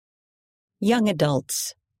Young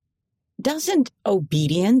adults. Doesn't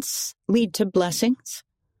obedience lead to blessings?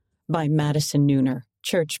 By Madison Nooner,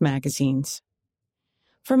 Church Magazines.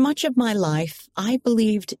 For much of my life, I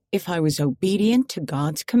believed if I was obedient to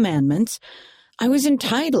God's commandments, I was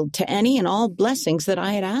entitled to any and all blessings that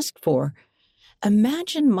I had asked for.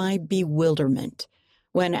 Imagine my bewilderment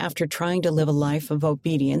when, after trying to live a life of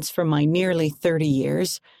obedience for my nearly 30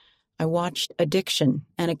 years, I watched addiction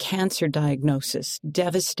and a cancer diagnosis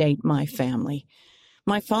devastate my family.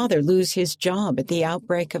 My father lose his job at the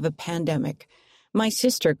outbreak of a pandemic. My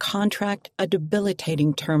sister contract a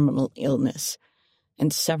debilitating terminal illness,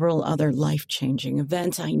 and several other life-changing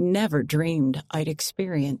events I never dreamed I'd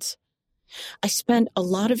experience. I spent a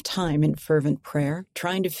lot of time in fervent prayer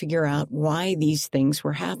trying to figure out why these things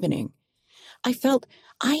were happening. I felt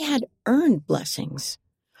I had earned blessings.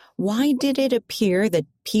 Why did it appear that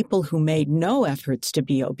people who made no efforts to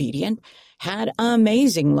be obedient had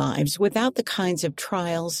amazing lives without the kinds of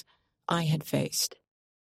trials I had faced?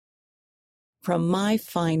 From my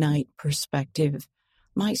finite perspective,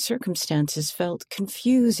 my circumstances felt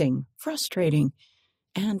confusing, frustrating,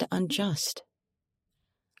 and unjust.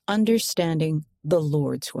 Understanding the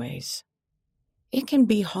Lord's ways. It can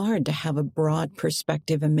be hard to have a broad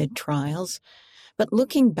perspective amid trials, but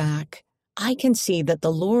looking back, I can see that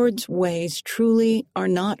the Lord's ways truly are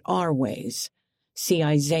not our ways. See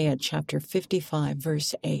Isaiah chapter 55,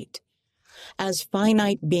 verse 8. As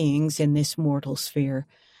finite beings in this mortal sphere,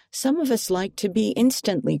 some of us like to be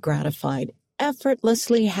instantly gratified,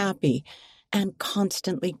 effortlessly happy, and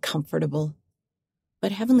constantly comfortable.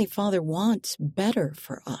 But Heavenly Father wants better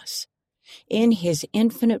for us. In His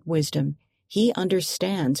infinite wisdom, He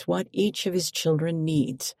understands what each of His children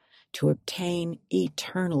needs to obtain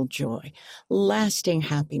eternal joy, lasting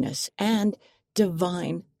happiness, and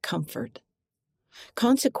divine comfort.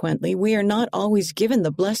 Consequently, we are not always given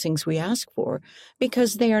the blessings we ask for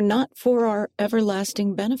because they are not for our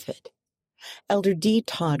everlasting benefit. Elder D.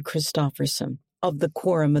 Todd Christofferson of the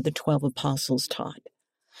Quorum of the 12 Apostles taught,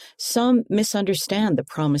 some misunderstand the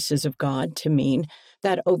promises of God to mean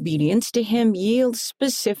that obedience to Him yields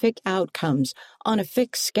specific outcomes on a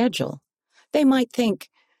fixed schedule. They might think,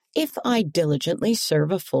 if I diligently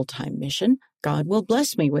serve a full-time mission, God will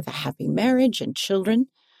bless me with a happy marriage and children.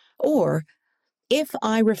 Or, if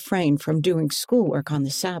I refrain from doing schoolwork on the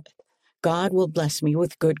Sabbath, God will bless me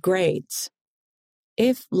with good grades.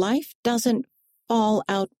 If life doesn't fall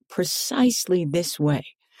out precisely this way,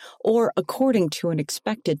 or according to an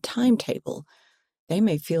expected timetable, they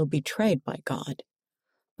may feel betrayed by God.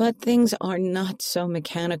 But things are not so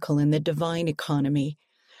mechanical in the divine economy.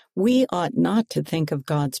 We ought not to think of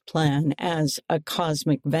God's plan as a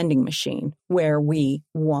cosmic vending machine where we,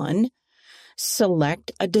 1,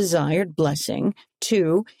 select a desired blessing,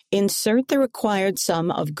 2, insert the required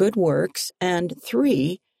sum of good works, and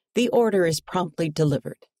 3, the order is promptly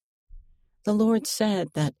delivered. The Lord said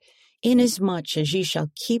that, inasmuch as ye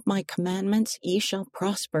shall keep my commandments, ye shall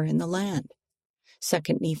prosper in the land. 2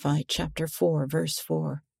 Nephi chapter 4, verse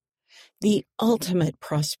 4. The ultimate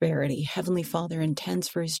prosperity Heavenly Father intends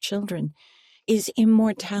for His children is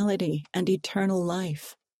immortality and eternal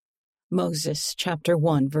life. Moses chapter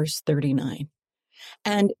 1, verse 39.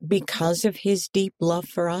 And because of His deep love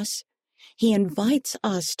for us, He invites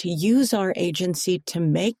us to use our agency to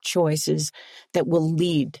make choices that will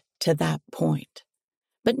lead to that point.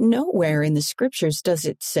 But nowhere in the Scriptures does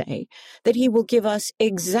it say that He will give us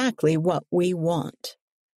exactly what we want.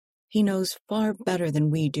 He knows far better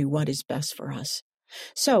than we do what is best for us.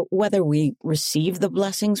 So whether we receive the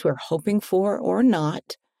blessings we're hoping for or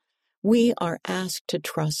not, we are asked to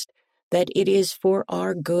trust that it is for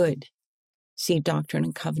our good. See Doctrine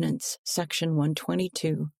and Covenants, section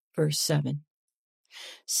 122, verse 7.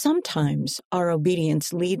 Sometimes our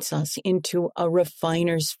obedience leads us into a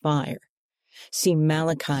refiner's fire. See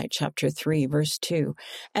Malachi chapter 3, verse 2,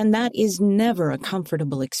 and that is never a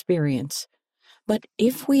comfortable experience. But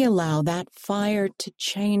if we allow that fire to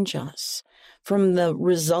change us, from the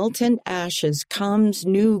resultant ashes comes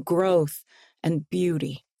new growth and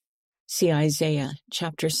beauty. See Isaiah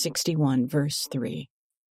chapter 61, verse 3.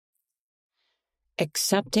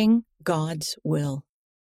 Accepting God's will.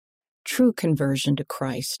 True conversion to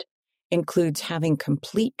Christ includes having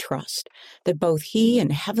complete trust that both He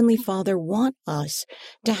and Heavenly Father want us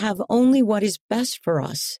to have only what is best for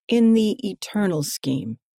us in the eternal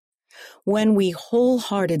scheme. When we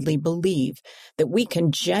wholeheartedly believe that we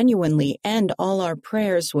can genuinely end all our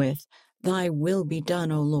prayers with, Thy will be done,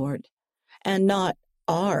 O Lord, and not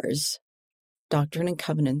ours. Doctrine and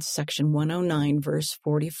Covenants, section 109, verse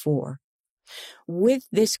 44. With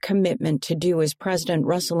this commitment to do as President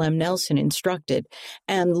Russell M. Nelson instructed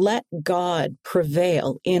and let God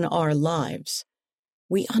prevail in our lives,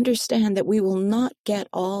 we understand that we will not get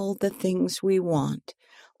all the things we want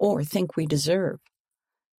or think we deserve.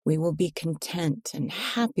 We will be content and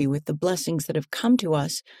happy with the blessings that have come to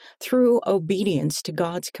us through obedience to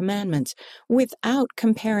God's commandments, without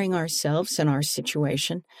comparing ourselves and our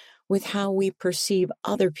situation with how we perceive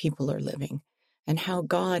other people are living and how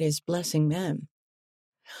God is blessing them.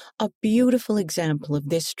 A beautiful example of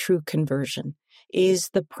this true conversion is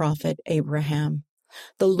the prophet Abraham.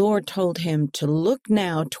 The Lord told him to look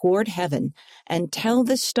now toward heaven and tell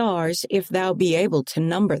the stars if thou be able to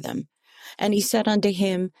number them. And he said unto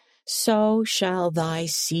him, so shall thy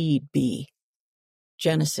seed be.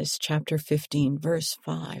 Genesis chapter 15, verse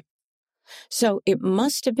 5. So it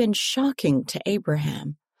must have been shocking to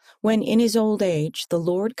Abraham when in his old age the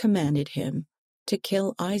Lord commanded him to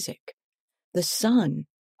kill Isaac, the son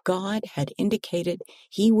God had indicated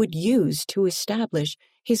he would use to establish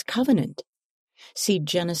his covenant. See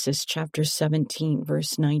Genesis chapter 17,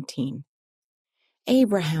 verse 19.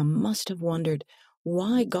 Abraham must have wondered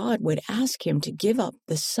why God would ask him to give up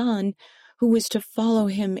the son who was to follow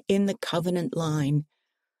him in the covenant line.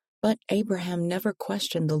 But Abraham never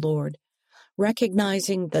questioned the Lord,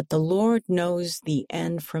 recognizing that the Lord knows the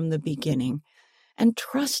end from the beginning, and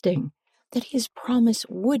trusting that his promise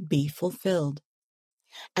would be fulfilled.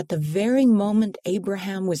 At the very moment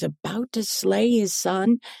Abraham was about to slay his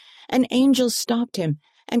son, an angel stopped him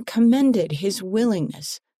and commended his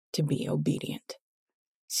willingness to be obedient.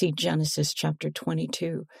 See Genesis chapter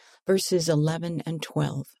 22, verses 11 and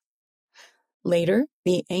 12. Later,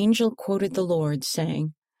 the angel quoted the Lord,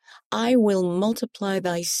 saying, I will multiply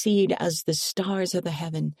thy seed as the stars of the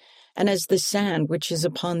heaven, and as the sand which is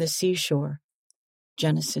upon the seashore.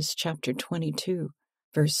 Genesis chapter 22,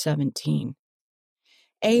 verse 17.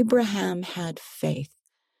 Abraham had faith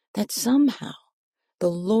that somehow the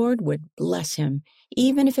Lord would bless him,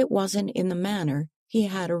 even if it wasn't in the manner he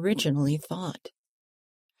had originally thought.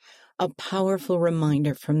 A powerful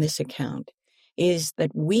reminder from this account is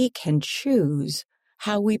that we can choose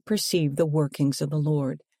how we perceive the workings of the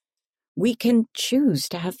Lord. We can choose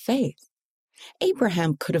to have faith.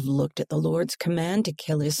 Abraham could have looked at the Lord's command to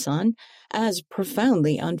kill his son as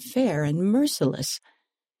profoundly unfair and merciless.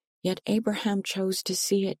 Yet Abraham chose to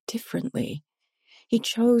see it differently. He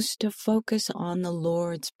chose to focus on the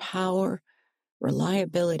Lord's power,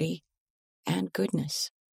 reliability, and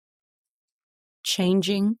goodness.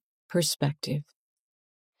 Changing perspective.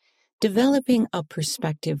 Developing a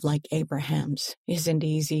perspective like Abraham's isn't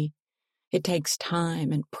easy. It takes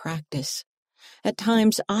time and practice. At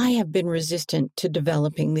times, I have been resistant to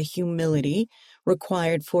developing the humility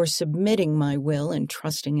required for submitting my will and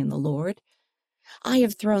trusting in the Lord. I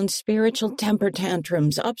have thrown spiritual temper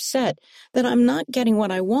tantrums, upset that I'm not getting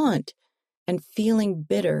what I want, and feeling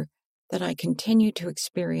bitter that I continue to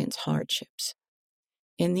experience hardships.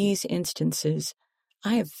 In these instances,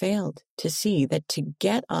 I have failed to see that to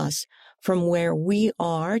get us from where we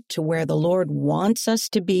are to where the Lord wants us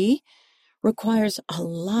to be requires a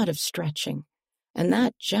lot of stretching, and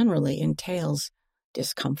that generally entails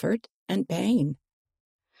discomfort and pain.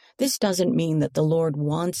 This doesn't mean that the Lord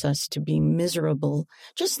wants us to be miserable,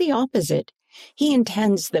 just the opposite. He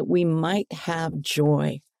intends that we might have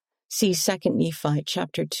joy. See 2 Nephi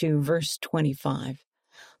chapter 2, verse 25.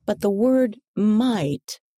 But the word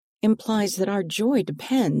might implies that our joy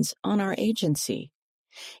depends on our agency.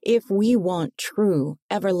 If we want true,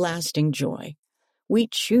 everlasting joy, we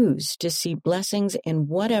choose to see blessings in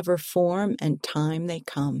whatever form and time they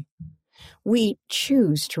come. We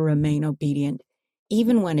choose to remain obedient,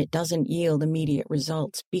 even when it doesn't yield immediate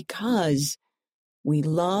results, because we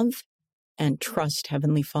love and trust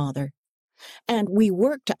Heavenly Father. And we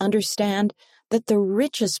work to understand that the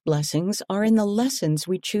richest blessings are in the lessons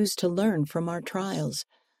we choose to learn from our trials,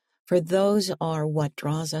 for those are what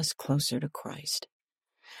draws us closer to Christ.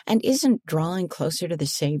 And isn't drawing closer to the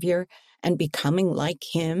Savior and becoming like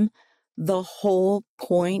Him the whole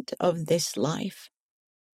point of this life?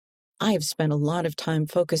 I have spent a lot of time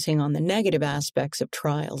focusing on the negative aspects of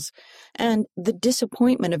trials and the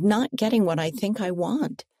disappointment of not getting what I think I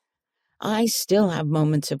want. I still have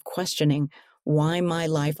moments of questioning why my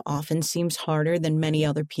life often seems harder than many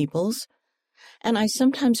other people's, and I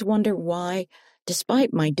sometimes wonder why,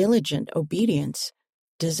 despite my diligent obedience,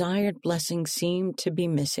 desired blessings seem to be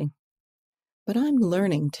missing. But I'm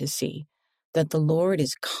learning to see that the Lord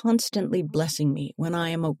is constantly blessing me when I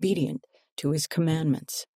am obedient to His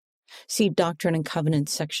commandments. See Doctrine and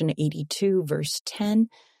Covenants, section 82, verse 10,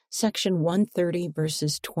 section 130,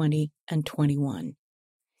 verses 20 and 21.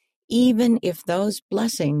 even if those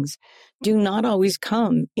blessings do not always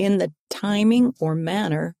come in the timing or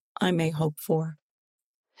manner I may hope for.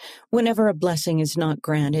 Whenever a blessing is not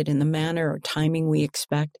granted in the manner or timing we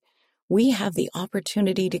expect, we have the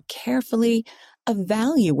opportunity to carefully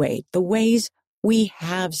evaluate the ways we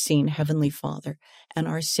have seen Heavenly Father and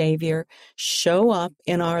our Savior show up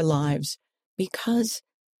in our lives, because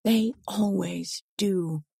they always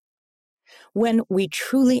do. When we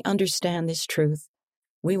truly understand this truth,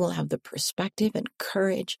 we will have the perspective and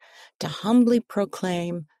courage to humbly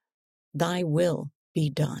proclaim, "Thy will be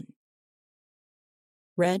done."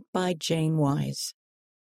 Read by Jane Wise.